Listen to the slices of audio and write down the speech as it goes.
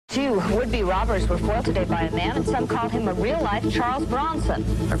Two would-be robbers were foiled today by a man, and some called him a real-life Charles Bronson.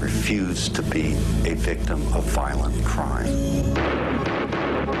 I refuse to be a victim of violent crime.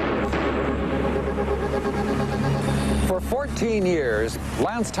 For 14 years,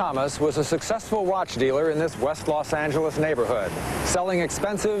 Lance Thomas was a successful watch dealer in this West Los Angeles neighborhood, selling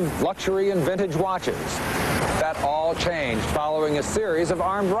expensive luxury and vintage watches. That all changed following a series of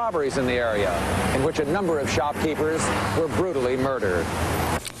armed robberies in the area, in which a number of shopkeepers were brutally murdered.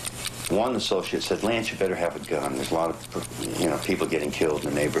 One associate said, "Lance, you better have a gun. There's a lot of, people getting killed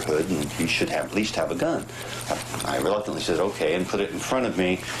in the neighborhood, and you should at least have a gun." I reluctantly said, "Okay," and put it in front of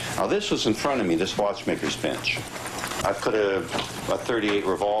me. Now, this was in front of me, this watchmaker's bench. I put a .38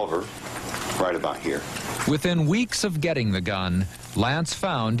 revolver right about here. Within weeks of getting the gun, Lance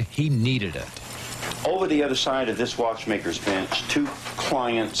found he needed it. Over the other side of this watchmaker's bench, two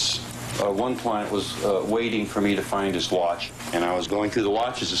clients, one client was waiting for me to find his watch, and I was going through the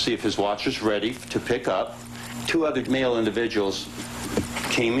watches to see if his watch was ready to pick up. Two other male individuals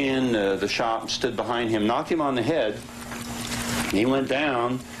came in the shop, stood behind him, knocked him on the head, and he went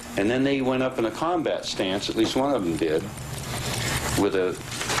down, and then they went up in a combat stance, at least one of them did, with a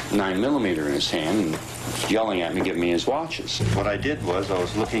 9mm in his hand, and yelling at me, giving me his watches. What I did was I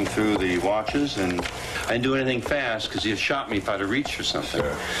was looking through the watches, and I didn't do anything fast because he'd shot me if I'd have reached for something.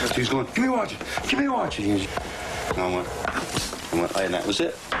 Sure. So he was going, "Give me a watch, give me a watch." And I went, and that was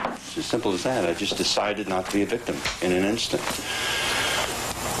it. It's as simple as that. I just decided not to be a victim in an instant.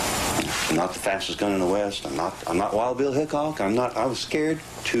 I'm not the fastest gun in the West. I'm not Wild Bill Hickok. I was scared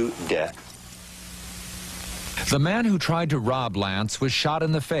to death. The man who tried to rob Lance was shot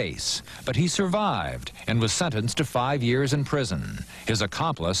in the face, but he survived and was sentenced to 5 years in prison. His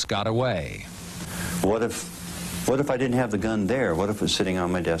accomplice got away. What if I didn't have the gun there? What if it was sitting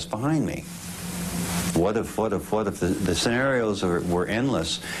on my desk behind me? What if the scenarios were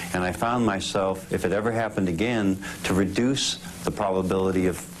endless, and I found myself, if it ever happened again, to reduce the probability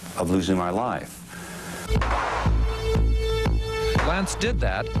of losing my life. Lance did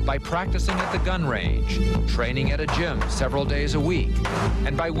that by practicing at the gun range, training at a gym several days a week,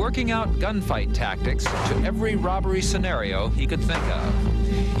 and by working out gunfight tactics to every robbery scenario he could think of.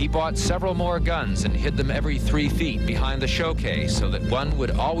 He bought several more guns and hid them every 3 feet behind the showcase so that one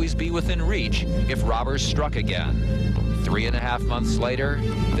would always be within reach if robbers struck again. 3.5 months later,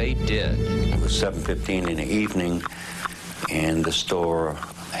 they did. It was 7:15 in the evening, and the store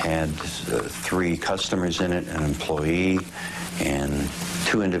had 3 customers in it, an employee, and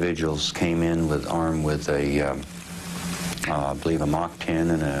 2 individuals came in armed with a, I believe, a Mach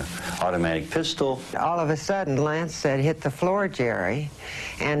 10 and an automatic pistol. All of a sudden, Lance said, "Hit the floor, Jerry."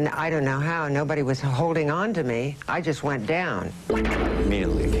 And I don't know how, nobody was holding on to me. I just went down.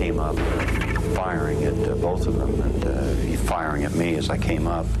 Immediately came up, firing at both of them, and he firing at me as I came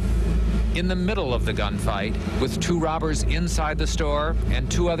up. In the middle of the gunfight, with 2 robbers inside the store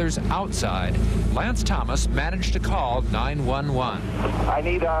and 2 others outside, Lance Thomas managed to call 911. I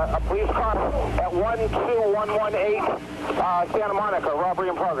need a police car at 12118 Santa Monica, robbery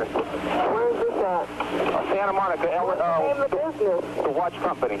in progress. Where is this at? Santa Monica, the watch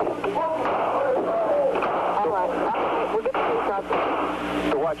company. All right. We'll get the police out.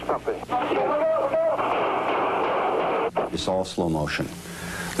 The watch company. It's all slow motion.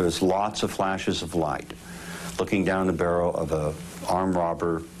 There's lots of flashes of light, looking down the barrel of an armed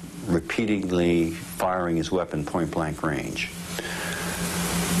robber, repeatedly firing his weapon point-blank range,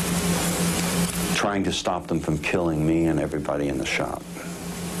 trying to stop them from killing me and everybody in the shop.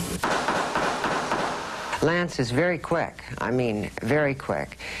 Lance is very quick. I mean, very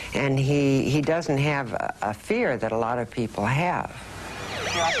quick. And he doesn't have a fear that a lot of people have.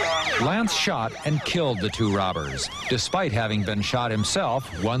 Lance shot and killed the 2 robbers, despite having been shot himself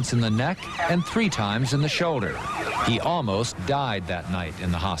once in the neck and 3 times in the shoulder. He almost died that night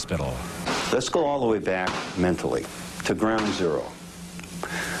in the hospital. Let's go all the way back mentally to ground zero.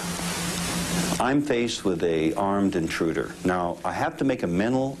 I'm faced with an armed intruder. Now, I have to make a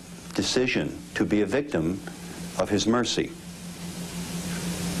mental decision to be a victim of his mercy,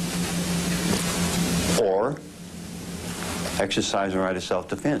 or exercise the right of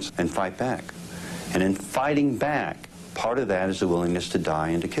self-defense and fight back. And in fighting back, part of that is the willingness to die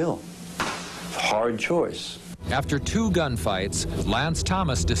and to kill. Hard choice. After 2 gunfights, Lance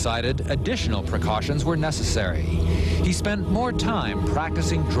Thomas decided additional precautions were necessary. He spent more time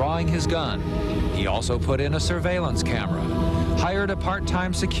practicing drawing his gun. He also put in a surveillance camera, hired a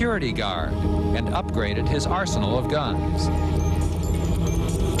part-time security guard, and upgraded his arsenal of guns.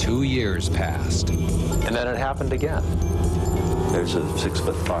 2 years passed. And then it happened again. There's a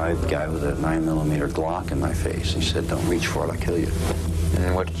 6'5" guy with a 9mm Glock in my face. He said, "Don't reach for it, I'll kill you."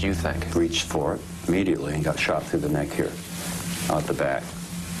 And what did you think? Reached for it immediately and got shot through the neck here, out the back.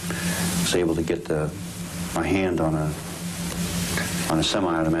 Was able to get my hand on a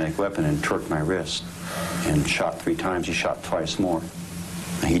semi-automatic weapon and torqued my wrist and shot 3 times. He shot twice more.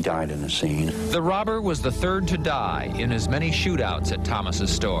 He died in the scene. The robber was the third to die in as many shootouts at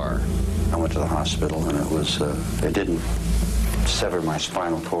Thomas's store. I went to the hospital, and it didn't sever my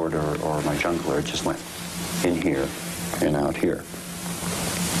spinal cord or my jugular. It just went in here and out here.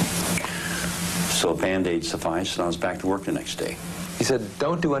 So a Band-Aid sufficed, and I was back to work the next day. He said,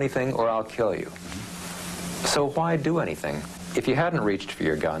 "Don't do anything or I'll kill you." So why do anything? If you hadn't reached for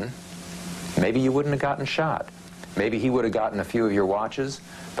your gun, maybe you wouldn't have gotten shot. Maybe he would have gotten a few of your watches,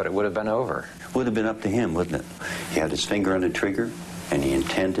 but it would have been over. Would have been up to him, wouldn't it? He had his finger on the trigger, and he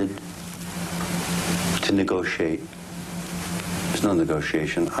intended to negotiate. There's no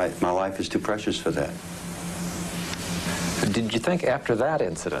negotiation. My life is too precious for that. Did you think after that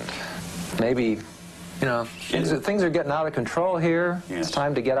incident, maybe, you know, things are getting out of control here. Yes. It's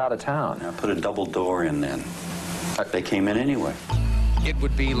time to get out of town. I put a double door in then. They came in anyway. It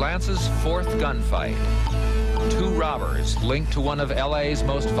would be Lance's 4th gunfight. 2 robbers linked to one of LA's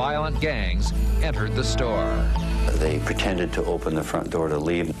most violent gangs entered the store. They pretended to open the front door to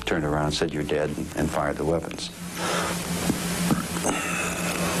leave, turned around, said, "You're dead," and fired the weapons.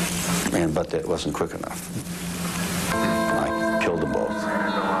 But that wasn't quick enough. I killed them both.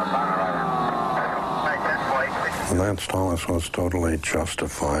 Lance Thomas was totally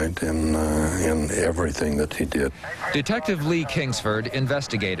justified in everything that he did. Detective Lee Kingsford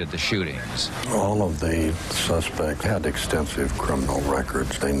investigated the shootings. All of the suspects had extensive criminal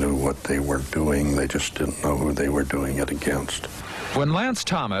records. They knew what they were doing. They just didn't know who they were doing it against. When Lance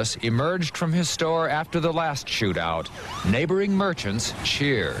Thomas emerged from his store after the last shootout, neighboring merchants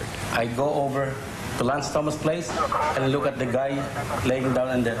cheered. I go over to Lance Thomas' place and look at the guy laying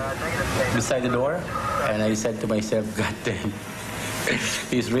down beside the door, and I said to myself, "God damn,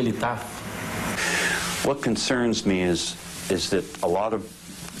 he's really tough." What concerns me is that a lot of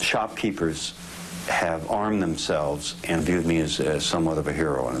shopkeepers have armed themselves and viewed me as somewhat of a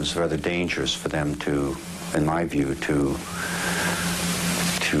hero, and it's rather dangerous for them to, in my view, to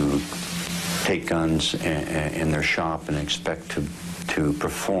take guns in their shop and expect to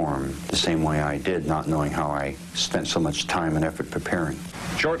perform the same way I did, not knowing how I spent so much time and effort preparing.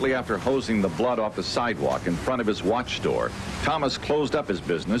 Shortly after hosing the blood off the sidewalk in front of his watch store, Thomas closed up his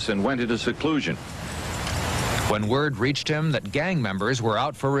business and went into seclusion. When word reached him that gang members were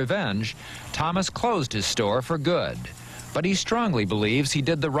out for revenge, Thomas closed his store for good. But he strongly believes he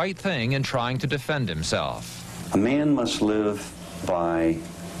did the right thing in trying to defend himself. A man must live by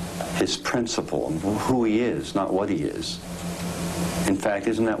his principle, who he is, not what he is. In fact,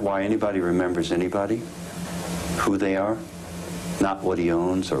 isn't that why anybody remembers anybody? Who they are? Not what he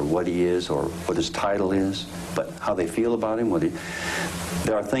owns or what he is or what his title is, but how they feel about him.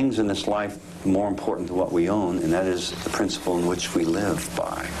 There are things in this life more important than what we own, and that is the principle in which we live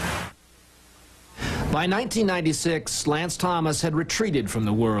by. By 1996, Lance Thomas had retreated from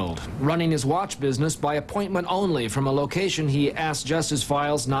the world, running his watch business by appointment only from a location he asked Justice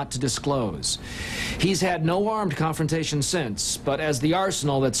Files not to disclose. He's had no armed confrontation since, but as the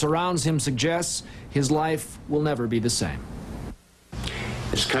arsenal that surrounds him suggests, his life will never be the same.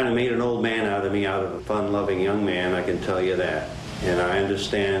 It's kind of made an old man out of me, out of a fun-loving young man, I can tell you that. And I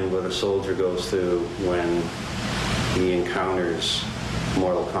understand what a soldier goes through when he encounters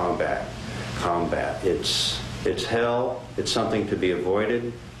mortal combat. It's hell. It's something to be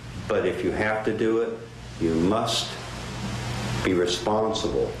avoided. But if you have to do it, you must be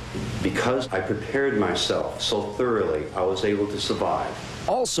responsible. Because I prepared myself so thoroughly, I was able to survive.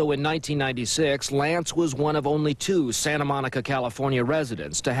 Also in 1996, Lance was one of only 2 Santa Monica, California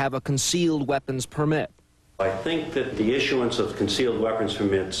residents to have a concealed weapons permit. I think that the issuance of concealed weapons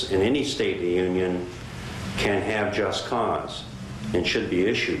permits in any state of the Union can have just cause and should be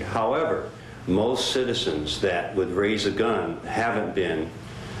issued. However, most citizens that would raise a gun haven't been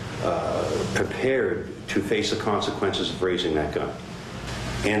prepared to face the consequences of raising that gun.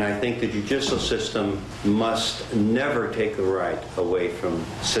 And I think the judicial system must never take the right away from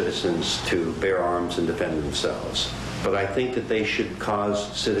citizens to bear arms and defend themselves. But I think that they should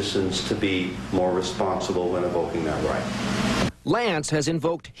cause citizens to be more responsible when invoking that right. Lance has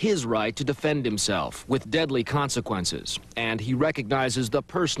invoked his right to defend himself with deadly consequences, and he recognizes the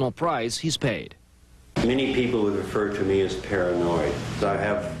personal price he's paid. Many people would refer to me as paranoid. I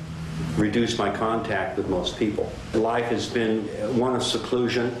have reduced my contact with most people. Life has been one of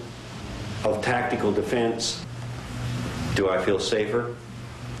seclusion, of tactical defense. Do I feel safer?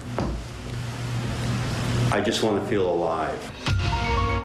 I just want to feel alive.